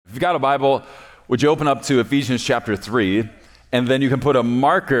If you've got a Bible, would you open up to Ephesians chapter 3, and then you can put a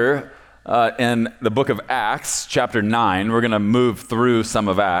marker in the book of Acts, chapter 9. We're going to move through some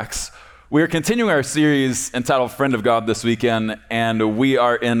of Acts. We are continuing our series entitled Friend of God this weekend, and we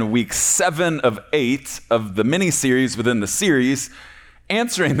are in week 7 of 8 of the mini-series within the series,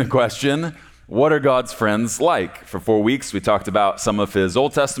 answering the question, what are God's friends like? For 4 weeks, we talked about some of his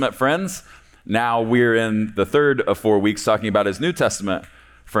Old Testament friends. Now we're in the third of 4 weeks talking about his New Testament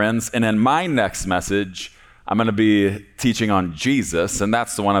friends. And in my next message, I'm going to be teaching on Jesus, and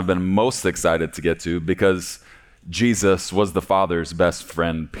that's the one I've been most excited to get to because Jesus was the Father's best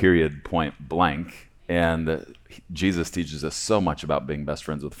friend, period, point blank. And Jesus teaches us so much about being best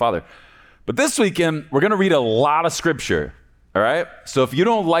friends with the Father. But this weekend, we're going to read a lot of scripture, all right? So if you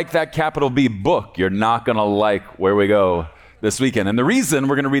don't like that capital B book, you're not going to like where we go this weekend. And the reason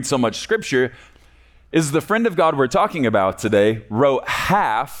we're going to read so much scripture is the friend of God we're talking about today wrote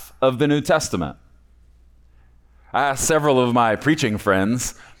half of the New Testament. I asked several of my preaching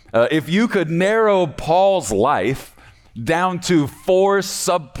friends, if you could narrow Paul's life down to 4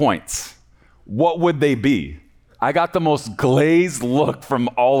 subpoints, what would they be? I got the most glazed look from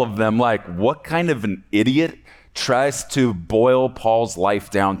all of them, like, what kind of an idiot tries to boil Paul's life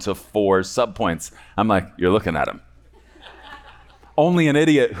down to 4 subpoints? I'm like, you're looking at him. Only an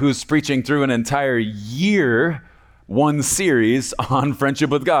idiot who's preaching through an entire year, one series on friendship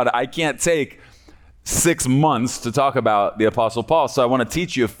with God. I can't take 6 months to talk about the Apostle Paul. So I want to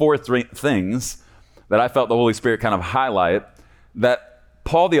teach you 4 things that I felt the Holy Spirit kind of highlight that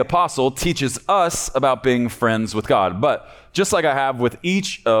Paul the Apostle teaches us about being friends with God. But just like I have with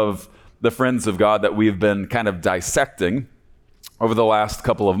each of the friends of God that we've been kind of dissecting over the last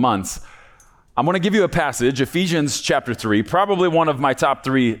couple of months, I'm going to give you a passage, Ephesians chapter 3, probably one of my top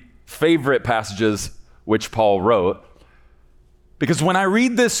 3 favorite passages which Paul wrote. Because when I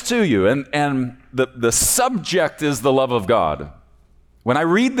read this to you, and the subject is the love of God, when I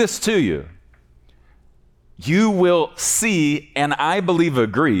read this to you, you will see, and I believe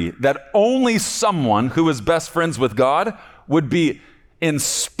agree, that only someone who is best friends with God would be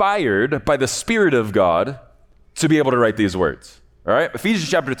inspired by the Spirit of God to be able to write these words. All right, Ephesians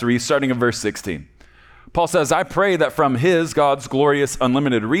chapter 3, starting in verse 16. Paul says, I pray that from God's glorious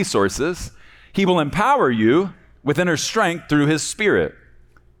unlimited resources, he will empower you with inner strength through his Spirit.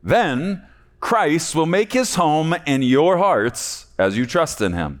 Then Christ will make his home in your hearts as you trust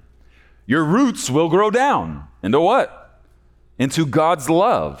in him. Your roots will grow down into what? Into God's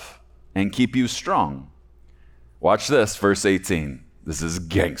love and keep you strong. Watch this, verse 18. This is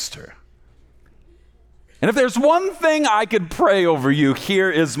gangster. And if there's one thing I could pray over you,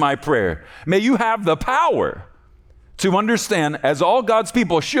 here is my prayer. May you have the power to understand, as all God's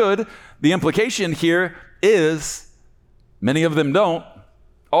people should. The implication here is many of them don't.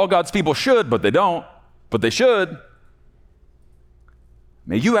 All God's people should, but they don't, but they should.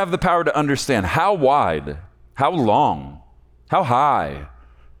 May you have the power to understand how wide, how long, how high,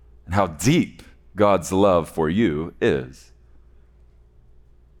 and how deep God's love for you is.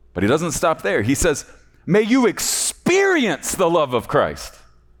 But he doesn't stop there. He says, may you experience the love of Christ.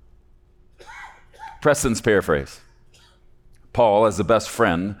 Preston's paraphrase. Paul, as the best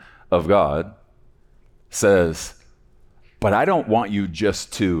friend of God, says, but I don't want you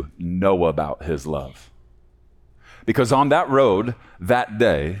just to know about his love. Because on that road, that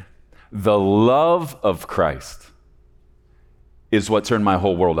day, the love of Christ is what turned my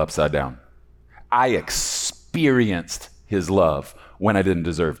whole world upside down. I experienced his love when I didn't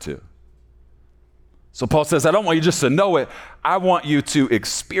deserve to. So Paul says, I don't want you just to know it. I want you to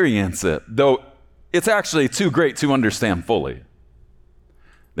experience it, though it's actually too great to understand fully.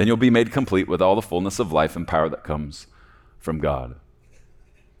 Then you'll be made complete with all the fullness of life and power that comes from God.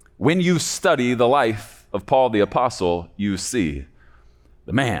 When you study the life of Paul the Apostle, you see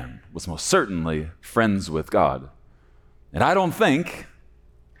the man was most certainly friends with God. And I don't think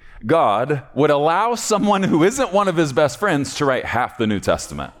God would allow someone who isn't one of his best friends to write half the New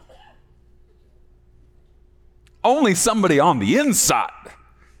Testament. Only somebody on the inside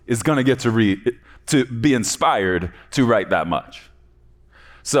is going to get to read, to be inspired to write that much.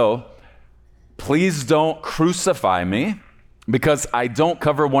 So please don't crucify me because I don't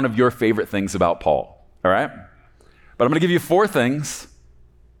cover one of your favorite things about Paul, all right? But I'm going to give you 4 things.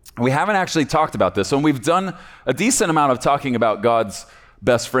 We haven't actually talked about this, and we've done a decent amount of talking about God's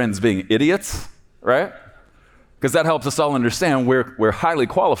best friends being idiots, right? Because that helps us all understand we're highly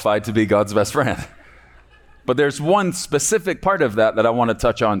qualified to be God's best friend. But there's one specific part of that I want to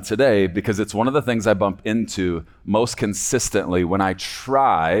touch on today because it's one of the things I bump into most consistently when I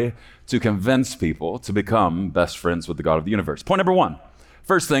try to convince people to become best friends with the God of the universe. Point number 1,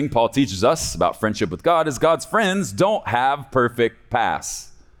 First thing Paul teaches us about friendship with God is God's friends don't have perfect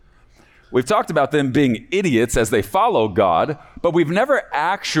pasts. We've talked about them being idiots as they follow God, but we've never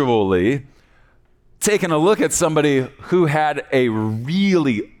actually taken a look at somebody who had a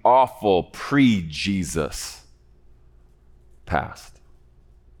really awful pre-Jesus past.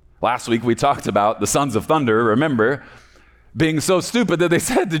 Last week we talked about the sons of thunder, remember, being so stupid that they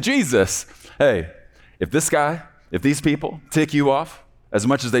said to Jesus, hey, if these people tick you off as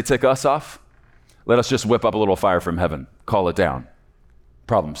much as they tick us off, let us just whip up a little fire from heaven, call it down.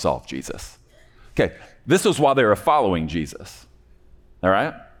 Problem solved, Jesus. Okay, this was while they were following Jesus, all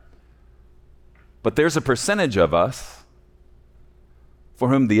right? But there's a percentage of us for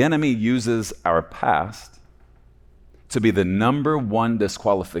whom the enemy uses our past to be the number one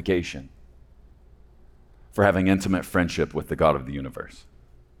disqualification for having intimate friendship with the God of the universe.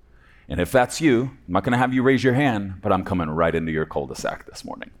 And if that's you, I'm not going to have you raise your hand, but I'm coming right into your cul-de-sac this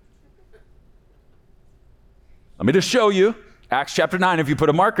morning. Let me just show you, Acts chapter 9, if you put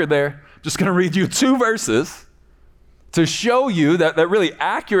a marker there, I'm just going to read you 2 verses to show you that really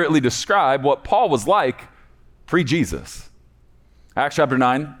accurately describe what Paul was like pre-Jesus. Acts chapter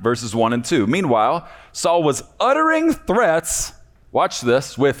 9, verses 1 and 2. Meanwhile, Saul was uttering threats, watch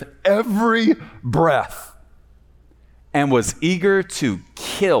this, with every breath, and was eager to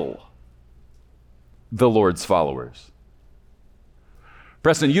kill the Lord's followers.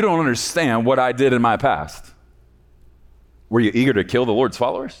 Preston, you don't understand what I did in my past. Were you eager to kill the Lord's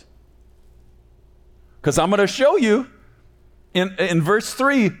followers? Because I'm going to show you in verse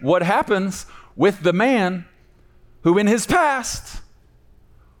 3 what happens with the man who in his past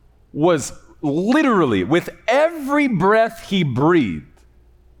was literally, with every breath he breathed,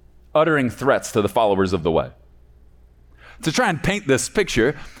 uttering threats to the followers of the way. To try and paint this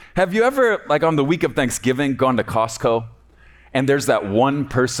picture, have you ever, like on the week of Thanksgiving, gone to Costco and there's that one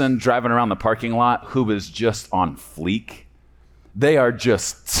person driving around the parking lot who is just on fleek? They are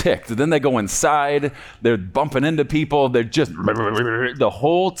just ticked. Then they go inside, they're bumping into people, they're just the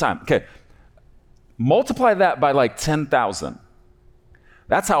whole time. Okay, multiply that by like 10,000.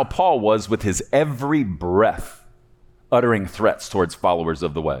 That's how Paul was with his every breath, uttering threats towards followers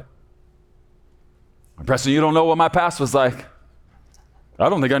of the way. Preston, you don't know what my past was like. I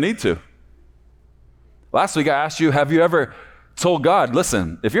don't think I need to. Last week I asked you, have you ever told God,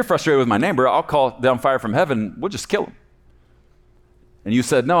 listen, if you're frustrated with my neighbor, I'll call down fire from heaven, we'll just kill him. And you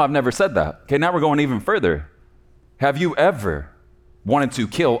said, no, I've never said that. Okay, now we're going even further. Have you ever wanted to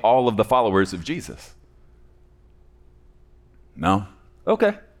kill all of the followers of Jesus? No?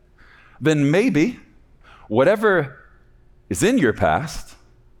 Okay. Then maybe whatever is in your past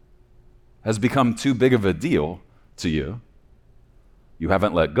has become too big of a deal to you. You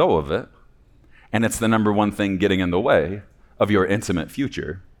haven't let go of it, and it's the number one thing getting in the way of your intimate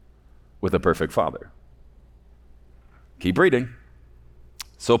future with a perfect Father. Keep reading.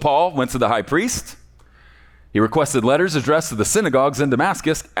 So Paul went to the high priest. He requested letters addressed to the synagogues in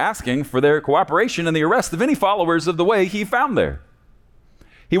Damascus, asking for their cooperation in the arrest of any followers of the way he found there.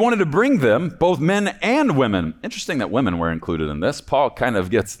 He wanted to bring them, both men and women. Interesting that women were included in this. Paul kind of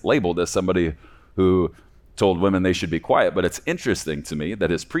gets labeled as somebody who told women they should be quiet, but it's interesting to me that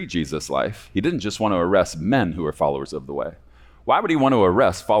his pre-Jesus life, he didn't just want to arrest men who were followers of the way. Why would he want to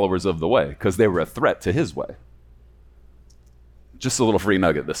arrest followers of the way? Because they were a threat to his way. Just a little free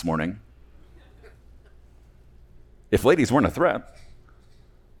nugget this morning. If ladies weren't a threat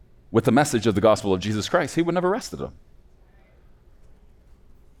with the message of the gospel of Jesus Christ, he would never have arrested them.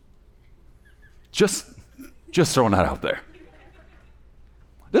 Just throwing that out there.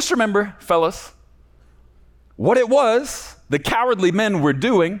 Just remember, fellas, what it was the cowardly men were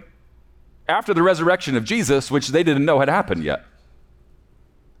doing after the resurrection of Jesus, which they didn't know had happened yet.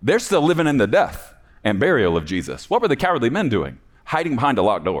 They're still living in the death and burial of Jesus. What were the cowardly men doing? Hiding behind a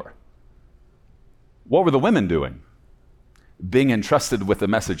locked door. What were the women doing? Being entrusted with the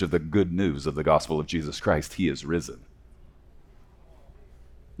message of the good news of the gospel of Jesus Christ. He is risen.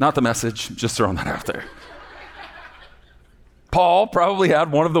 Not the message, just throwing that out there. Paul probably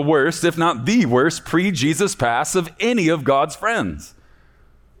had one of the worst, if not the worst, pre-Jesus past of any of God's friends.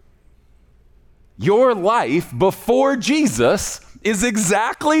 Your life before Jesus is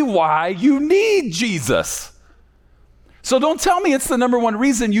exactly why you need Jesus. So don't tell me it's the number one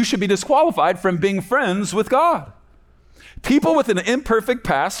reason you should be disqualified from being friends with God. People with an imperfect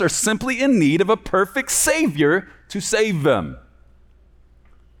past are simply in need of a perfect Savior to save them.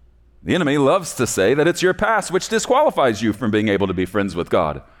 The enemy loves to say that it's your past which disqualifies you from being able to be friends with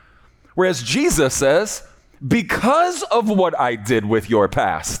God. Whereas Jesus says, because of what I did with your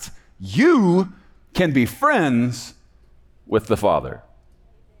past, you can be friends with the Father.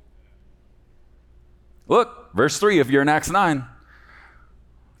 Look, verse 3, if you're in Acts 9.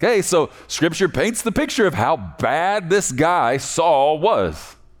 Okay, so Scripture paints the picture of how bad this guy, Saul,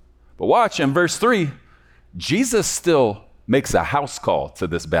 was. But watch, in verse 3, Jesus still makes a house call to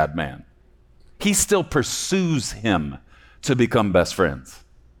this bad man. He still pursues him to become best friends.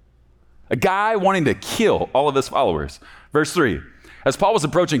 A guy wanting to kill all of his followers. Verse 3, as Paul was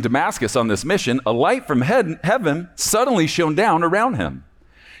approaching Damascus on this mission, a light from heaven suddenly shone down around him.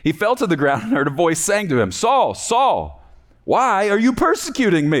 He fell to the ground and heard a voice saying to him, Saul, Saul, why are you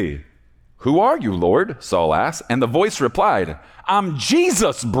persecuting me? Who are you, Lord? Saul asked. And the voice replied, I'm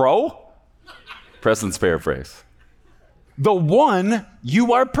Jesus, bro. Preston's paraphrase. The one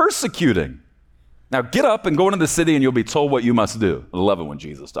you are persecuting. Now get up and go into the city and you'll be told what you must do. I love it when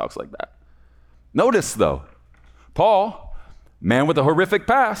Jesus talks like that. Notice though, Paul, man with a horrific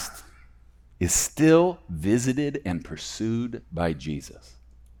past, is still visited and pursued by Jesus.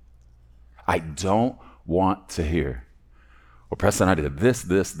 I don't want to hear, well, Preston, I did this,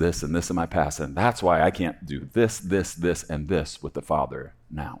 and this in my past, and that's why I can't do this, and this with the Father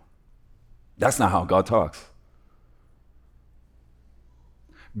now. That's not how God talks.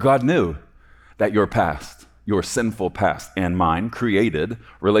 God knew that your past, your sinful past and mine, created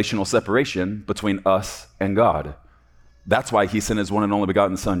relational separation between us and God. That's why he sent his one and only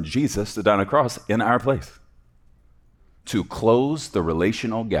begotten Son, Jesus, to die on a cross in our place, to close the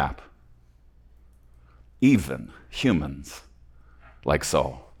relational gap. Even humans like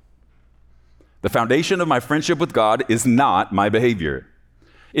Saul. The foundation of my friendship with God is not my behavior.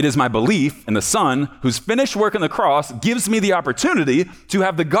 It is my belief in the Son whose finished work on the cross gives me the opportunity to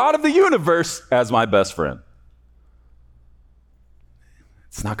have the God of the universe as my best friend.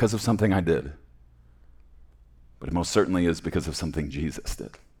 It's not because of something I did, but it most certainly is because of something Jesus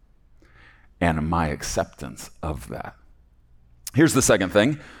did and my acceptance of that. Here's the second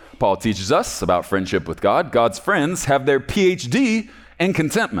thing Paul teaches us about friendship with God. God's friends have their PhD in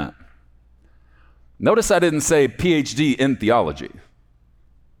contentment. Notice I didn't say PhD in theology.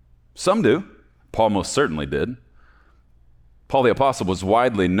 Some do. Paul most certainly did. Paul the Apostle was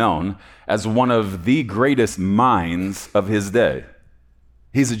widely known as one of the greatest minds of his day.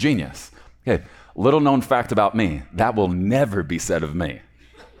 He's a genius. Okay, little known fact about me, that will never be said of me.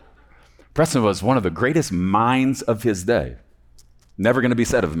 Preston was one of the greatest minds of his day. Never going to be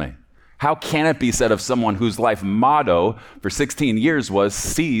said of me. How can it be said of someone whose life motto for 16 years was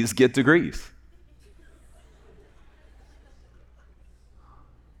C's get degrees?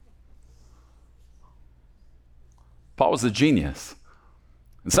 Paul was a genius.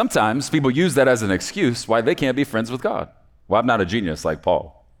 And sometimes people use that as an excuse why they can't be friends with God. Well, I'm not a genius like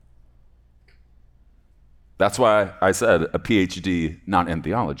Paul. That's why I said a PhD not in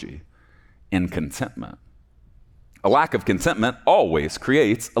theology, in contentment. A lack of contentment always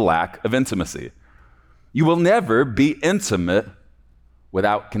creates a lack of intimacy. You will never be intimate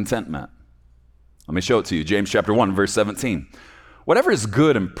without contentment. Let me show it to you. James chapter 1, verse 17. Whatever is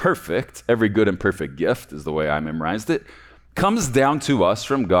good and perfect, every good and perfect gift is the way I memorized it, comes down to us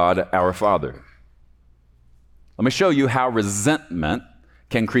from God our Father. Let me show you how resentment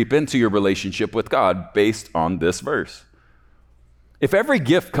can creep into your relationship with God based on this verse. If every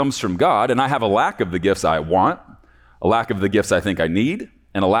gift comes from God and I have a lack of the gifts I want, a lack of the gifts I think I need,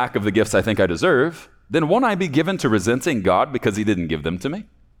 and a lack of the gifts I think I deserve, then won't I be given to resenting God because he didn't give them to me?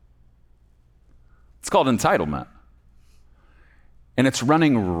 It's called entitlement. And it's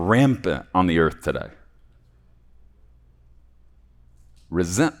running rampant on the earth today.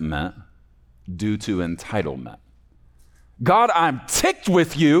 Resentment due to entitlement. God, I'm ticked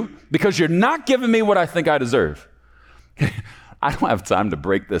with you because you're not giving me what I think I deserve. I don't have time to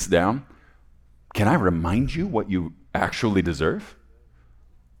break this down. Can I remind you what you actually deserve?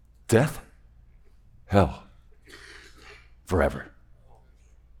 Death, hell, forever.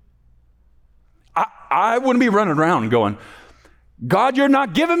 I wouldn't be running around going, God, you're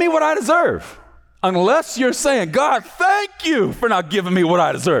not giving me what I deserve. Unless you're saying, God, thank you for not giving me what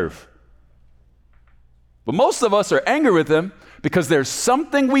I deserve. But most of us are angry with him because there's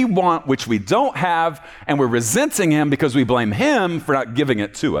something we want which we don't have, and we're resenting him because we blame him for not giving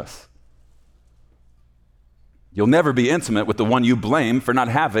it to us. You'll never be intimate with the one you blame for not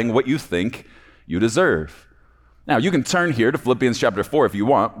having what you think you deserve. Now, you can turn here to Philippians chapter 4 if you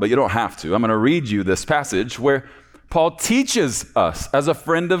want, but you don't have to. I'm going to read you this passage where Paul teaches us as a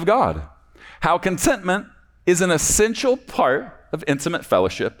friend of God how contentment is an essential part of intimate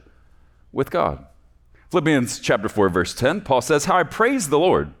fellowship with God. Philippians chapter 4, verse 10, Paul says, how I praise the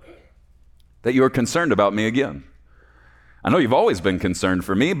Lord that you are concerned about me again. I know you've always been concerned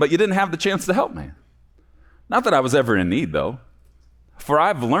for me, but you didn't have the chance to help me. Not that I was ever in need, though, for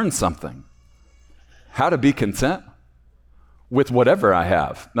I've learned something. how to be content with whatever I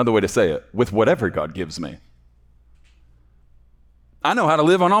have. Another way to say it, with whatever God gives me. I know how to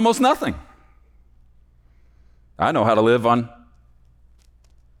live on almost nothing. I know how to live on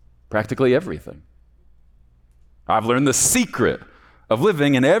practically everything. I've learned the secret of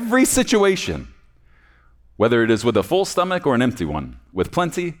living in every situation, whether it is with a full stomach or an empty one, with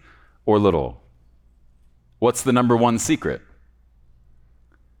plenty or little. What's the number one secret?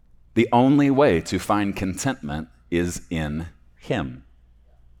 The only way to find contentment is in Him.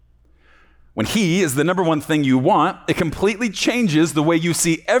 When He is the number one thing you want, it completely changes the way you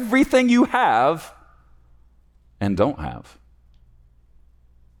see everything you have and don't have.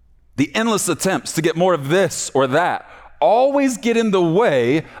 The endless attempts to get more of this or that always get in the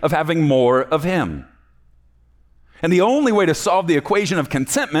way of having more of Him. And the only way to solve the equation of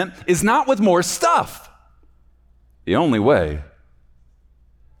contentment is not with more stuff. The only way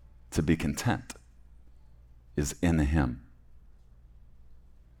to be content is in Him.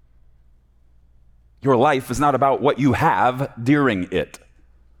 Your life is not about what you have during it.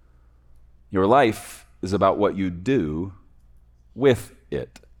 Your life is about what you do with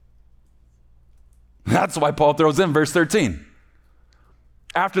it. That's why Paul throws in verse 13.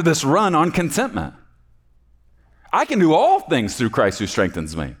 After this run on contentment, I can do all things through Christ who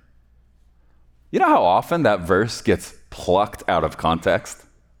strengthens me. You know how often that verse gets plucked out of context?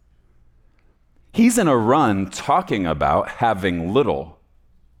 He's in a run talking about having little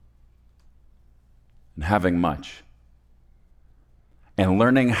and having much and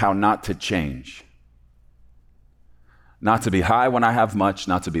learning how not to change. Not to be high when I have much,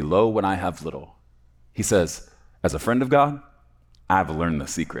 not to be low when I have little. He says, as a friend of God, I've learned the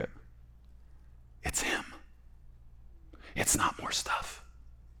secret. It's Him. It's not more stuff.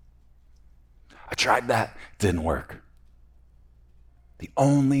 I tried that, didn't work. The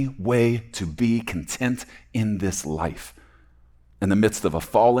only way to be content in this life, in the midst of a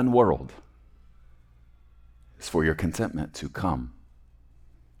fallen world, is for your contentment to come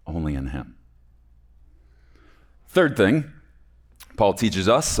only in Him. Third thing, Paul teaches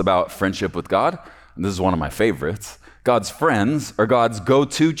us about friendship with God, and this is one of my favorites. God's friends are God's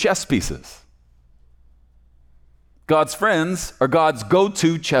go-to chess pieces. God's friends are God's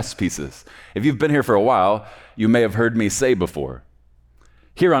go-to chess pieces. If you've been here for a while, you may have heard me say before,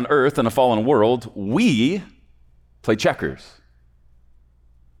 here on earth in a fallen world, we play checkers.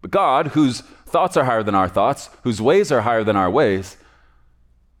 But God, whose thoughts are higher than our thoughts, whose ways are higher than our ways,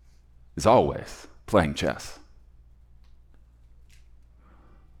 is always playing chess.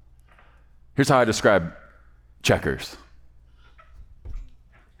 Here's how I describe checkers.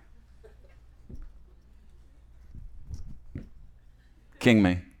 King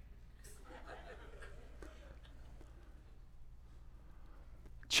me.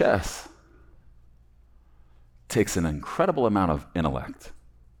 Chess takes an incredible amount of intellect.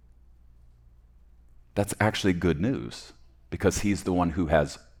 That's actually good news because He's the one who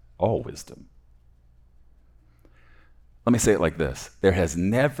has all wisdom. Let me say it like this. There has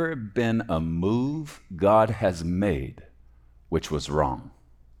never been a move God has made which was wrong.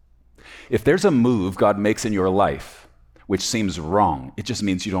 If there's a move God makes in your life which seems wrong, it just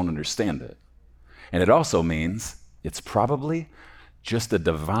means you don't understand it. And it also means it's probably just a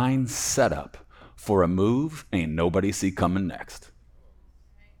divine setup for a move ain't nobody see coming next.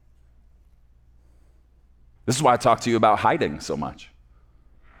 This is why I talk to you about hiding so much,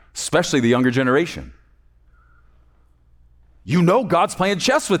 especially the younger generation. You know God's playing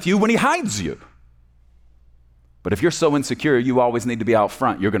chess with you when He hides you. But if you're so insecure, you always need to be out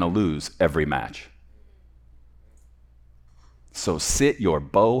front, you're going to lose every match. So sit your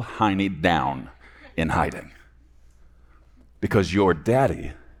bow hiney down in hiding. Because your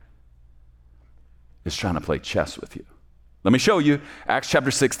daddy is trying to play chess with you. Let me show you Acts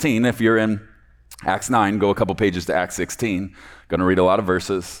chapter 16. If you're in Acts 9, go a couple pages to Acts 16. Going to read a lot of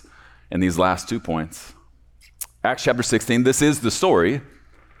verses in these last 2 points. Acts chapter 16, this is the story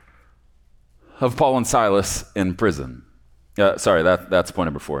of Paul and Silas in prison. That's point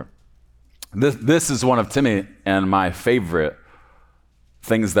number 4. This is one of Timmy and my favorite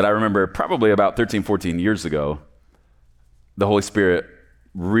things that I remember probably about 13, 14 years ago. The Holy Spirit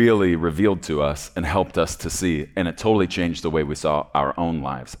really revealed to us and helped us to see, and it totally changed the way we saw our own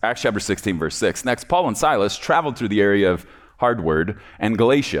lives. Acts chapter 16, verse 6. Next, Paul and Silas traveled through the area of Hardward and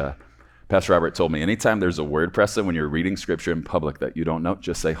Galatia. Pastor Robert told me, anytime there's a word, Preston, when you're reading scripture in public that you don't know,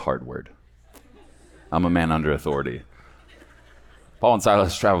 just say Hardward. I'm a man under authority. Paul and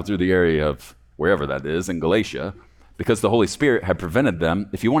Silas traveled through the area of wherever that is in Galatia because the Holy Spirit had prevented them.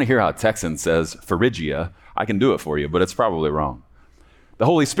 If you want to hear how a Texan says Phrygia, I can do it for you, but it's probably wrong. The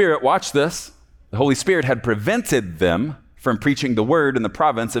Holy Spirit, watch this, The Holy Spirit had prevented them from preaching the word in the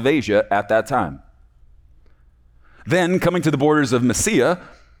province of Asia at that time. Then, coming to the borders of Mysia,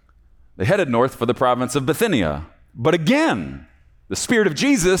 they headed north for the province of Bithynia. But again, the Spirit of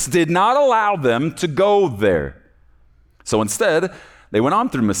Jesus did not allow them to go there. So instead, they went on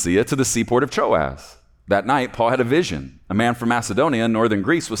through Mysia to the seaport of Troas. That night, Paul had a vision. A man from Macedonia in northern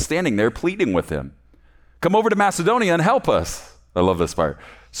Greece was standing there pleading with him. "Come over to Macedonia and help us." I love this part.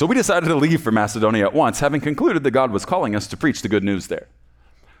 So we decided to leave for Macedonia at once, having concluded that God was calling us to preach the good news there.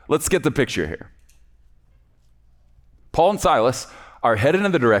 Let's get the picture here. Paul and Silas are headed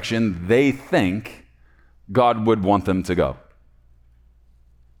in the direction they think God would want them to go.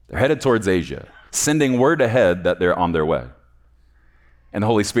 They're headed towards Asia, sending word ahead that they're on their way. And the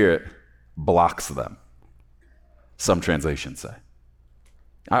Holy Spirit blocks them, some translations say.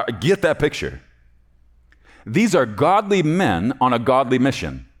 I get that picture. These are godly men on a godly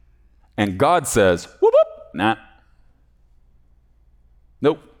mission. And God says, whoop, whoop, nah.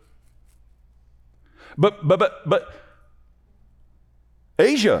 Nope. But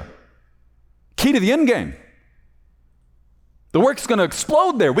Asia, key to the end game. The work's going to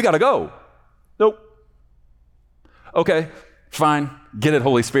explode there. We got to go. Nope. Okay, fine. Get it,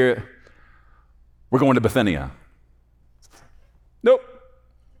 Holy Spirit. We're going to Bithynia. Nope.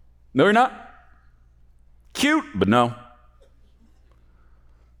 No, you're not. Cute, but no.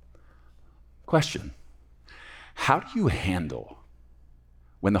 Question. How do you handle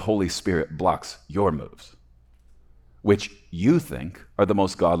when the Holy Spirit blocks your moves, which you think are the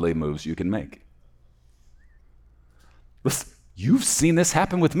most godly moves you can make? Listen, you've seen this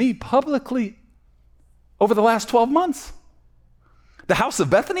happen with me publicly over the last 12 months. The house of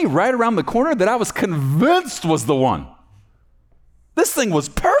Bethany right around the corner that I was convinced was the one. This thing was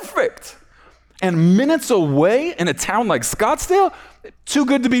perfect. And minutes away in a town like Scottsdale, too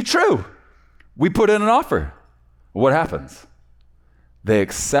good to be true. We put in an offer. What happens? They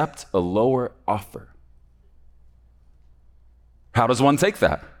accept a lower offer. How does one take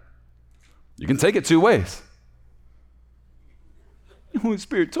that? You can take it two ways. The Holy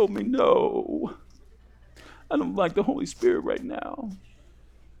Spirit told me no. I don't like the Holy Spirit right now.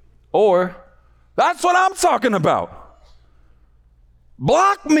 Or, that's what I'm talking about.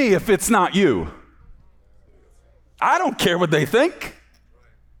 Block me if it's not you. I don't care what they think.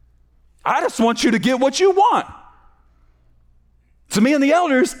 I just want you to get what you want. To me and the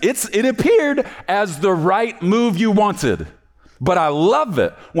elders, it appeared as the right move you wanted. But I love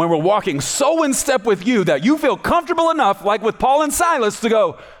it when we're walking so in step with you that you feel comfortable enough, like with Paul and Silas, to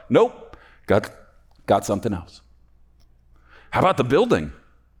go, nope, got something else. How about the building?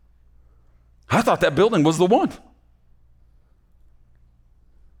 I thought that building was the one.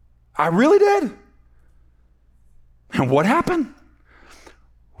 I really did. And what happened?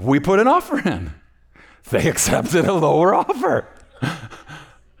 We put an offer in. They accepted a lower offer.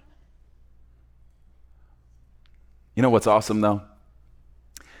 You know what's awesome, though?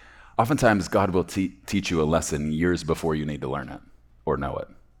 Oftentimes, God will teach you a lesson years before you need to learn it or know it.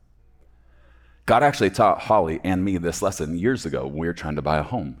 God actually taught Holly and me this lesson years ago when we were trying to buy a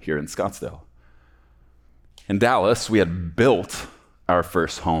home here in Scottsdale. In Dallas, we had built our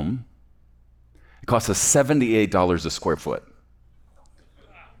first home. It cost us $78 a square foot.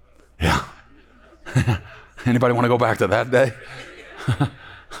 Yeah. Anybody want to go back to that day?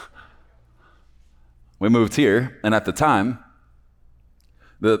 We moved here, and at the time,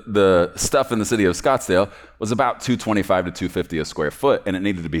 the stuff in the city of Scottsdale was about $225 to $250 a square foot, and it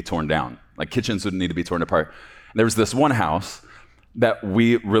needed to be torn down. Like kitchens would need to be torn apart. And there was this one house that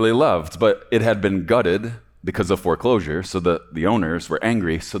we really loved, but it had been gutted because of foreclosure, so the owners were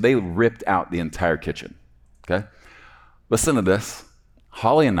angry, so they ripped out the entire kitchen, okay? Listen to this.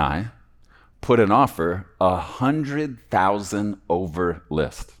 Holly and I put an offer $100,000 over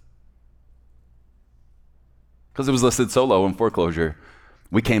list. Because it was listed so low in foreclosure,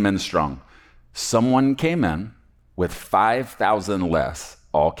 we came in strong. Someone came in with $5,000 less,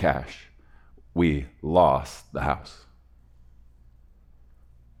 all cash. We lost the house.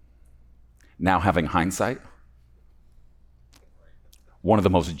 Now, having hindsight, one of the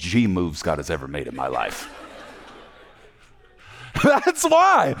most G moves God has ever made in my life. That's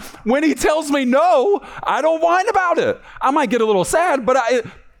why when he tells me no, I don't whine about it. I might get a little sad, but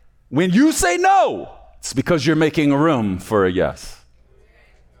when you say no, it's because you're making room for a yes.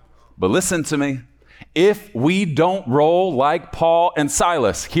 But listen to me. If we don't roll like Paul and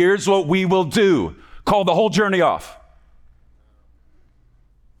Silas, here's what we will do. Call the whole journey off.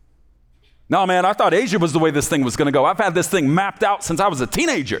 No, man, I thought Asia was the way this thing was going to go. I've had this thing mapped out since I was a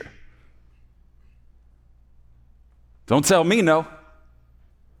teenager. Don't tell me no.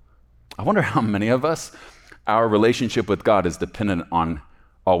 I wonder how many of us, our relationship with God is dependent on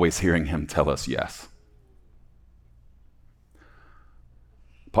always hearing him tell us yes.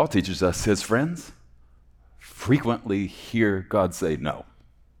 Paul teaches us his friends frequently hear God say no.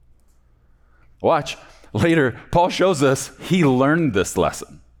 Watch. Later, Paul shows us he learned this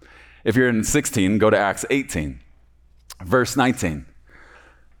lesson. If you're in 16, go to Acts 18, verse 19.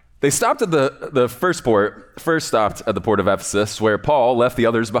 They stopped at the first stopped at the port of Ephesus, where Paul left the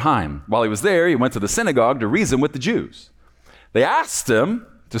others behind. While he was there, he went to the synagogue to reason with the Jews. They asked him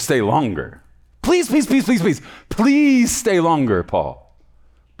to stay longer. Please stay longer, Paul.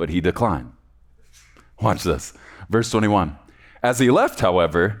 But he declined. Watch this. Verse 21. As he left,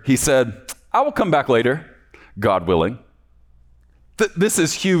 however, he said, I will come back later, God willing. This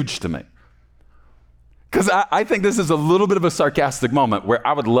is huge to me. Because I think this is a little bit of a sarcastic moment where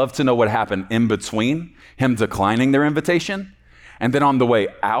I would love to know what happened in between him declining their invitation and then on the way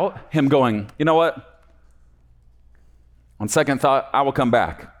out, him going, you know what? On second thought, I will come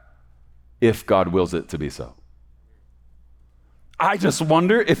back if God wills it to be so. I just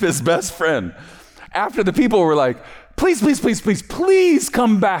wonder if his best friend, after the people were like, please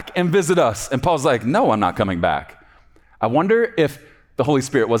come back and visit us. And Paul's like, no, I'm not coming back. I wonder if the Holy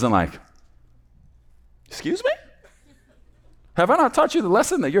Spirit wasn't like, excuse me? Have I not taught you the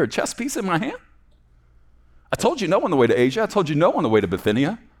lesson that you're a chess piece in my hand? I told you no on the way to Asia. I told you no on the way to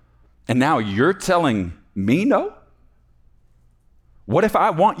Bithynia. And now you're telling me no? What if I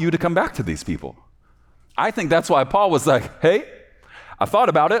want you to come back to these people? I think that's why Paul was like, hey, I thought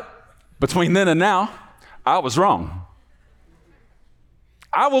about it. Between then and now, I was wrong.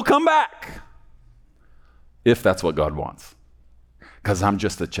 I will come back if that's what God wants. Because I'm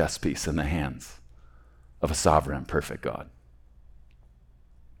just a chess piece in the hands of a sovereign, perfect God.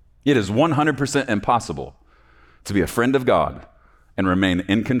 It is 100% impossible to be a friend of God and remain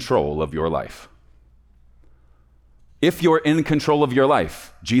in control of your life. If you're in control of your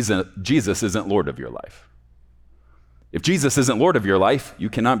life, Jesus isn't Lord of your life. If Jesus isn't Lord of your life, you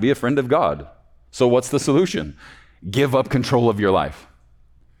cannot be a friend of God. So what's the solution? Give up control of your life.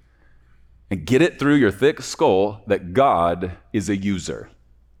 And get it through your thick skull that God is a user.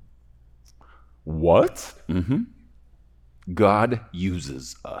 What? God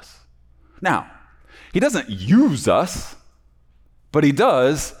uses us. Now, he doesn't use us, but he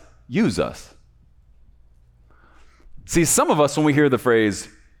does use us. See, some of us, when we hear the phrase,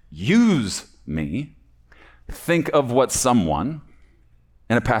 use me, think of what someone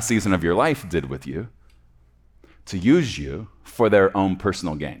in a past season of your life did with you to use you for their own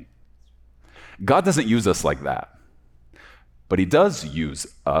personal gain. God doesn't use us like that, but he does use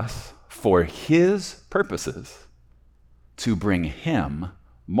us for his purposes to bring him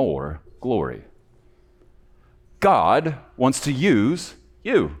more glory. God wants to use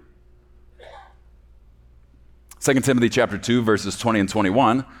you. 2 Timothy chapter 2, verses 20 and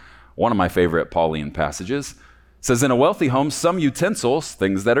 21, one of my favorite Pauline passages, says, in a wealthy home, some utensils,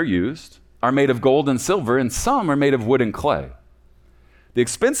 things that are used, are made of gold and silver, and some are made of wood and clay. The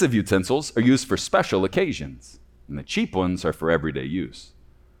expensive utensils are used for special occasions, and the cheap ones are for everyday use.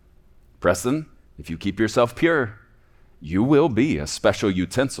 Preston, if you keep yourself pure, you will be a special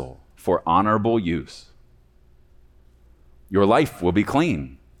utensil for honorable use. Your life will be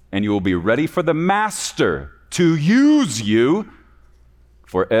clean, and you will be ready for the master to use you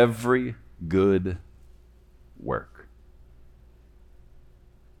for every good work.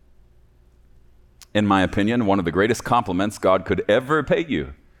 In my opinion, one of the greatest compliments God could ever pay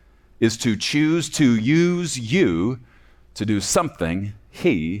you is to choose to use you to do something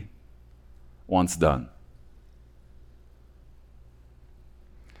he wants done.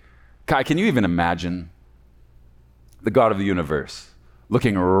 Kai, can you even imagine the God of the universe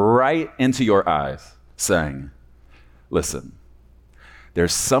looking right into your eyes saying, listen,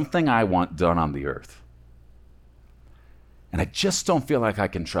 there's something I want done on the earth, and I just don't feel like I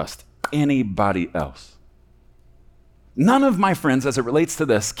can trust anybody else. None of my friends, as it relates to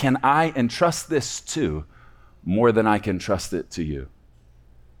this, can I entrust this to more than I can trust it to you.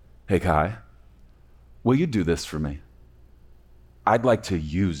 Hey, Kai, will you do this for me? I'd like to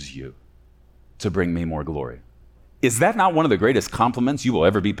use you to bring me more glory. Is that not one of the greatest compliments you will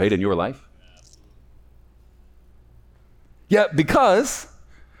ever be paid in your life? Yet, because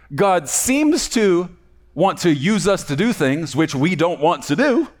God seems to want to use us to do things which we don't want to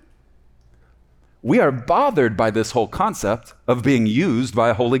do, we are bothered by this whole concept of being used by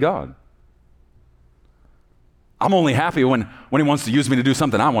a holy God. I'm only happy when he wants to use me to do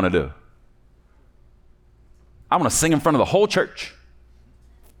something I want to do. I want to sing in front of the whole church.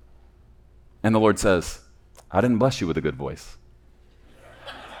 And the Lord says, I didn't bless you with a good voice.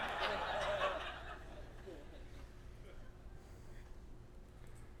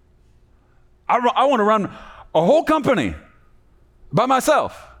 I want to run a whole company by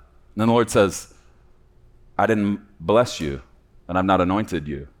myself. And then the Lord says, I didn't bless you, and I've not anointed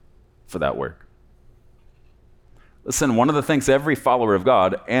you for that work. Listen, one of the things every follower of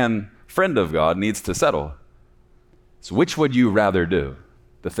God and friend of God needs to settle is, which would you rather do?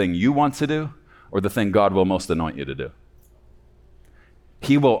 The thing you want to do, or the thing God will most anoint you to do?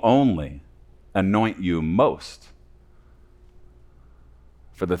 He will only anoint you most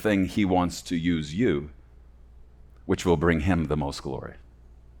for the thing he wants to use you, which will bring him the most glory.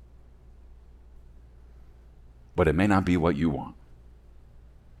 But it may not be what you want.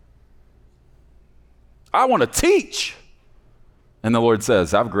 I want to teach. And the Lord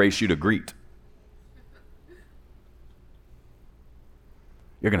says, I've graced you to greet.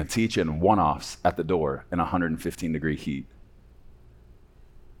 You're going to teach in one-offs at the door in 115-degree heat.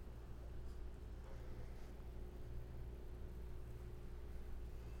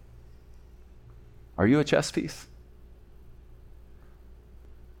 Are you a chess piece?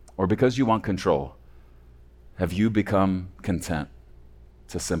 Or because you want control, have you become content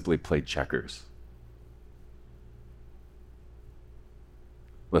to simply play checkers?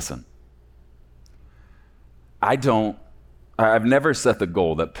 Listen, I've never set the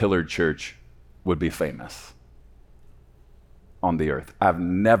goal that Pillared Church would be famous on the earth. I've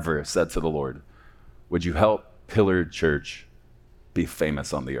never said to the Lord, would you help Pillared Church be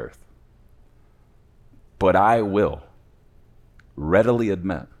famous on the earth? But I will readily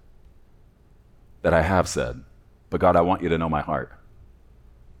admit that I have said, but God, I want you to know my heart.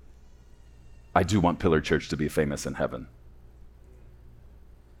 I do want Pillared Church to be famous in heaven,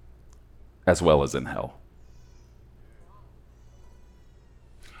 as well as in hell.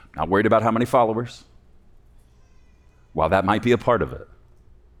 Not worried about how many followers, while that might be a part of it.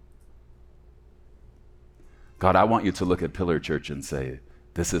 God, I want you to look at Pillared Church and say,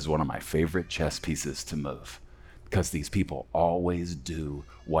 this is one of my favorite chess pieces to move, because these people always do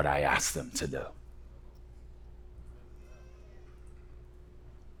what I ask them to do.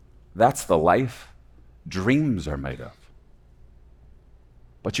 That's the life dreams are made of.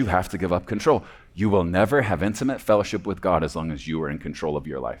 But you have to give up control. You will never have intimate fellowship with God as long as you are in control of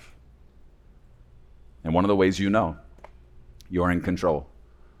your life. And one of the ways you know you're in control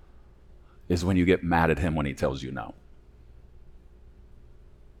is when you get mad at him when he tells you no.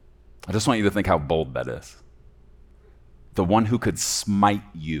 I just want you to think how bold that is. The one who could smite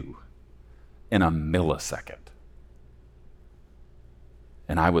you in a millisecond.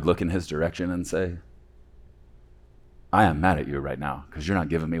 And I would look in his direction and say, I am mad at you right now because you're not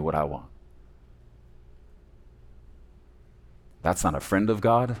giving me what I want. That's not a friend of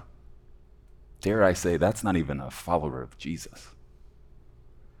God. Dare I say, that's not even a follower of Jesus.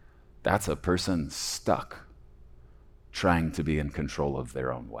 That's a person stuck trying to be in control of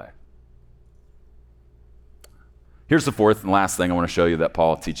their own way. Here's the fourth and last thing I want to show you that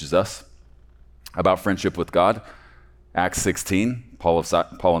Paul teaches us about friendship with God. Acts 16, Paul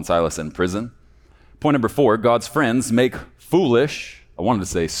and Silas in prison. Point number 4, God's friends make foolish, I wanted to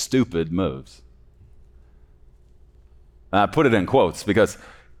say stupid moves. And I put it in quotes because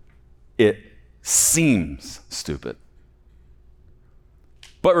it seems stupid.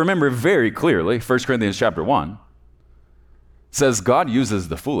 But remember very clearly, 1 Corinthians chapter 1 says God uses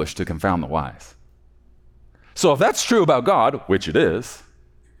the foolish to confound the wise. So if that's true about God, which it is,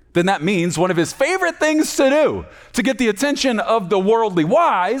 then that means one of his favorite things to do to get the attention of the worldly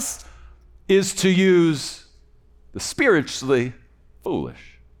wise is to use the spiritually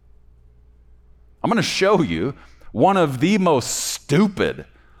foolish. I'm going to show you one of the most stupid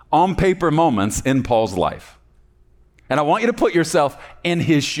on-paper moments in Paul's life. And I want you to put yourself in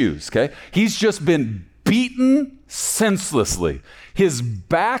his shoes, okay? He's just been beaten senselessly. His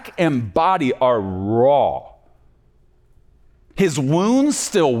back and body are raw. His wounds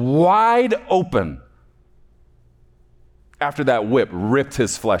still wide open after that whip ripped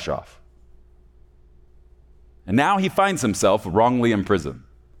his flesh off. And now he finds himself wrongly in prison.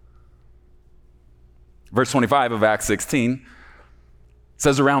 Verse 25 of Acts 16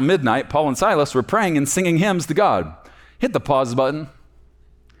 says, around midnight, Paul and Silas were praying and singing hymns to God. Hit the pause button.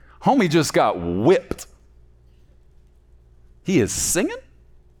 Homie just got whipped. He is singing?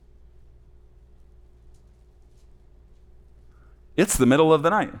 It's the middle of the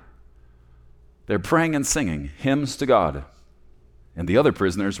night. They're praying and singing hymns to God, and the other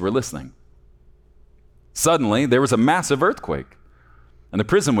prisoners were listening. Suddenly, there was a massive earthquake, and the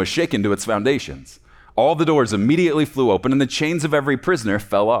prison was shaken to its foundations. All the doors immediately flew open, and the chains of every prisoner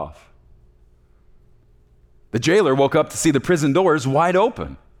fell off. The jailer woke up to see the prison doors wide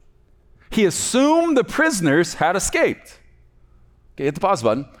open. He assumed the prisoners had escaped. Okay, hit the pause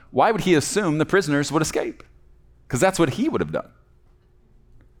button. Why would he assume the prisoners would escape? Because that's what he would have done.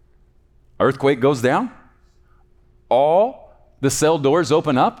 Earthquake goes down. All the cell doors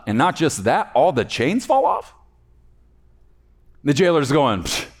open up, and not just that, all the chains fall off. The jailer's going,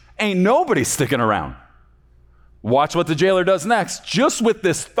 ain't nobody sticking around. Watch what the jailer does next, just with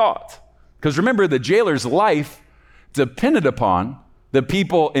this thought. Because remember, the jailer's life depended upon the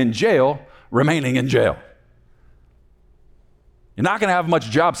people in jail remaining in jail. You're not going to have much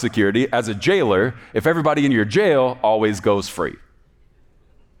job security as a jailer if everybody in your jail always goes free.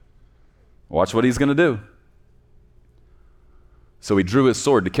 Watch what he's going to do. So he drew his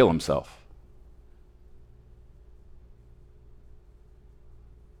sword to kill himself.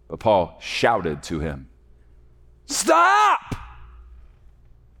 But Paul shouted to him, "Stop!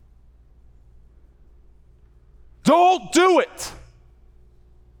 Don't do it!"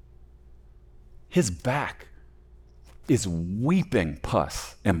 His back is weeping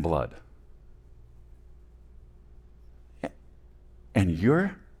pus and blood. And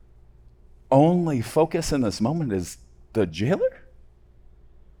your only focus in this moment is the jailer?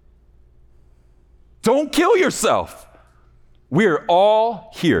 Don't kill yourself. We're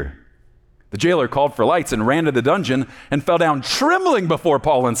all here. The jailer called for lights and ran to the dungeon and fell down trembling before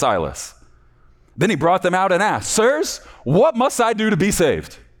Paul and Silas. Then he brought them out and asked, "Sirs, what must I do to be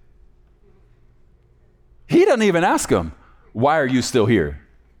saved?" He doesn't even ask them, "Why are you still here?"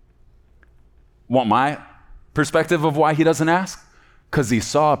 Want my perspective of why he doesn't ask? Because he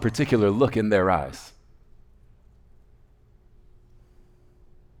saw a particular look in their eyes.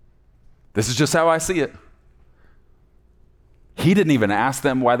 This is just how I see it. He didn't even ask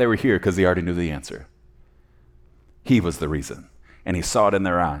them why they were here because he already knew the answer. He was the reason, and he saw it in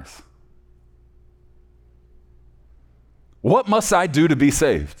their eyes. What must I do to be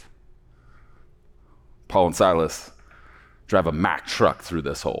saved? Paul and Silas drive a Mack truck through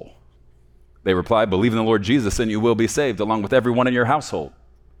this hole. They reply, "Believe in the Lord Jesus and you will be saved, along with everyone in your household."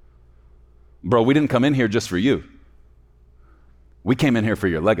 Bro, we didn't come in here just for you. We came in here for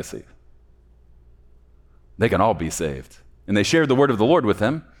your legacy. They can all be saved. And they shared the word of the Lord with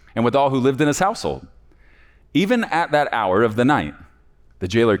him and with all who lived in his household. Even at that hour of the night, the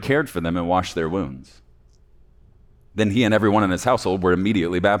jailer cared for them and washed their wounds. Then he and everyone in his household were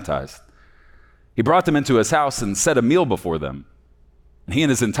immediately baptized. He brought them into his house and set a meal before them. And he and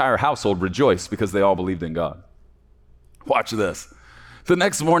his entire household rejoiced because they all believed in God. Watch this. The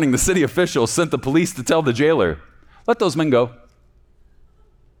next morning, the city officials sent the police to tell the jailer, "Let those men go."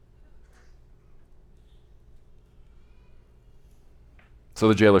 So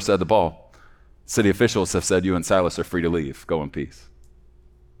the jailer said to Paul, "City officials have said you and Silas are free to leave. Go in peace."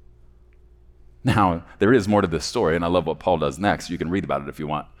 Now, there is more to this story, and I love what Paul does next. You can read about it if you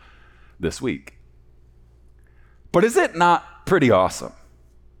want this week. But is it not pretty awesome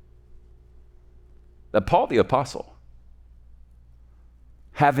that Paul the Apostle,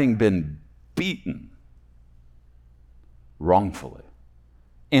 having been beaten wrongfully,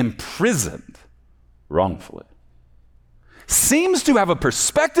 imprisoned wrongfully, seems to have a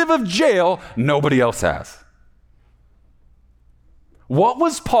perspective of jail nobody else has? What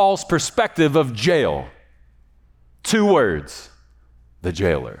was Paul's perspective of jail? 2 words: the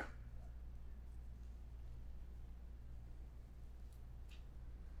jailer.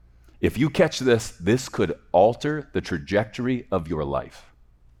 If you catch this, this could alter the trajectory of your life.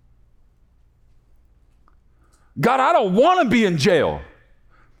 God, I don't want to be in jail.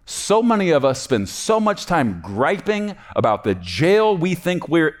 So many of us spend so much time griping about the jail we think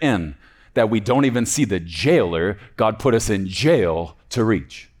we're in that we don't even see the jailer God put us in jail to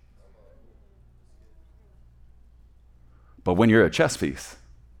reach. But when you're a chess piece,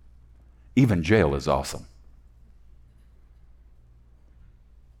 even jail is awesome.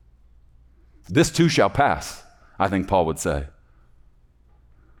 This too shall pass, I think Paul would say.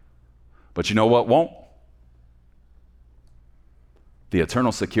 But you know what won't? The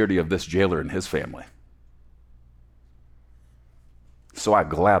eternal security of this jailer and his family. So I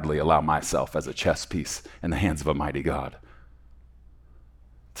gladly allow myself as a chess piece in the hands of a mighty God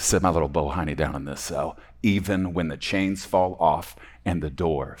to sit my little Bohiny down in this cell, even when the chains fall off and the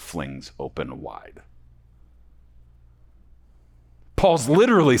door flings open wide. Paul's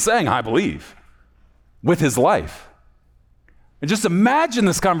literally saying, "I believe," with his life. And just imagine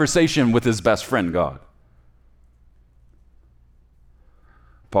this conversation with his best friend, God.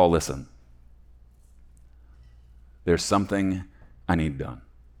 "Paul, listen. There's something I need done.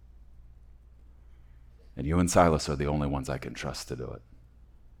 And you and Silas are the only ones I can trust to do it.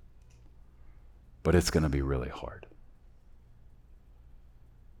 But it's going to be really hard."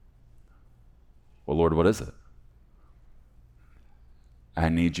 "Well, Lord, what is it?" I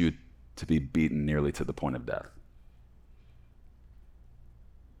need you to be beaten nearly to the point of death.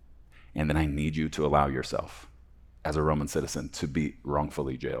 And then I need you to allow yourself, as a Roman citizen, to be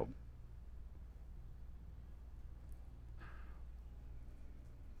wrongfully jailed.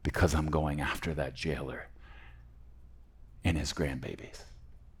 Because I'm going after that jailer and his grandbabies.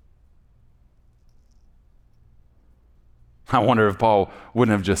 I wonder if Paul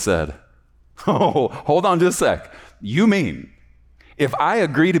wouldn't have just said, oh, hold on just a sec. You mean if I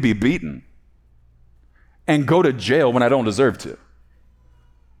agree to be beaten and go to jail when I don't deserve to,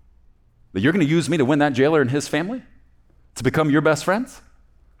 that you're going to use me to win that jailer and his family? To become your best friends?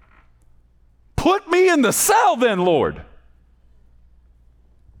 Put me in the cell then, Lord.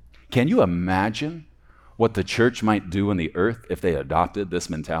 Can you imagine what the church might do in the earth if they adopted this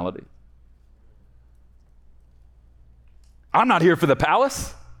mentality? I'm not here for the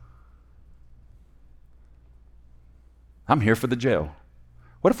palace. I'm here for the jail.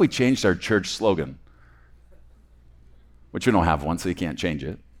 What if we changed our church slogan? Which we don't have one, so you can't change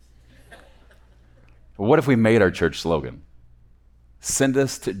it. But what if we made our church slogan? Send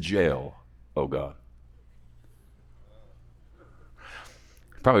us to jail, oh God.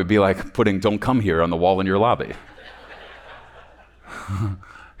 It'd probably be like putting "don't come here" on the wall in your lobby.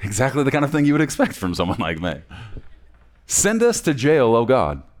 Exactly the kind of thing you would expect from someone like me. Send us to jail, oh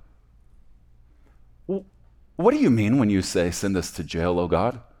God. What do you mean when you say, send us to jail, oh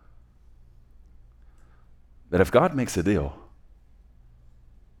God? That if God makes a deal,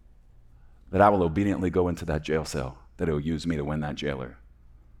 that I will obediently go into that jail cell, that he'll use me to win that jailer,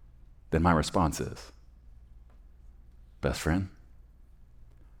 then my response is, best friend,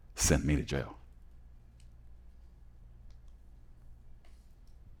 send me to jail.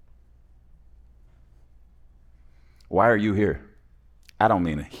 Why are you here? I don't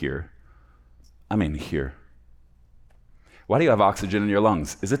mean here. I mean here. Why do you have oxygen in your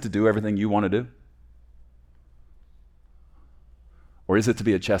lungs? Is it to do everything you want to do? Or is it to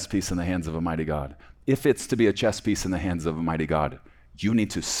be a chess piece in the hands of a mighty God? If it's to be a chess piece in the hands of a mighty God, you need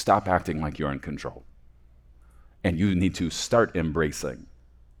to stop acting like you're in control. And you need to start embracing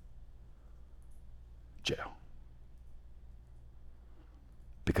jail.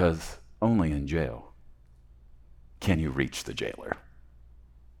 Because only in jail can you reach the jailer.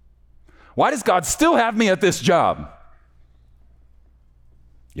 Why does God still have me at this job?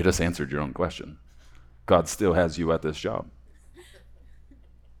 You just answered your own question. God still has you at this job.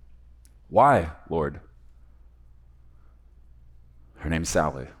 Why, Lord? Her name's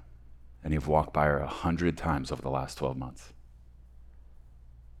Sally, and you've walked by her 100 times over the last 12 months.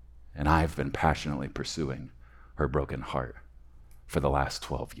 And I've been passionately pursuing her broken heart for the last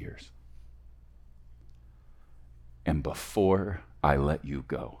 12 years. And before I let you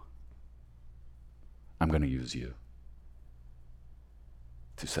go, I'm going to use you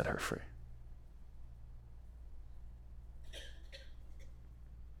to set her free.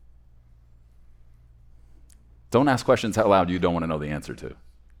 Don't ask questions out loud you don't want to know the answer to.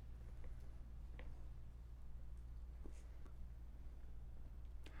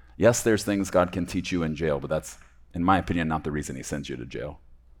 Yes, there's things God can teach you in jail, but that's, in my opinion, not the reason he sends you to jail.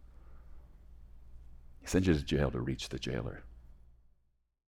 He sends you to jail to reach the jailer.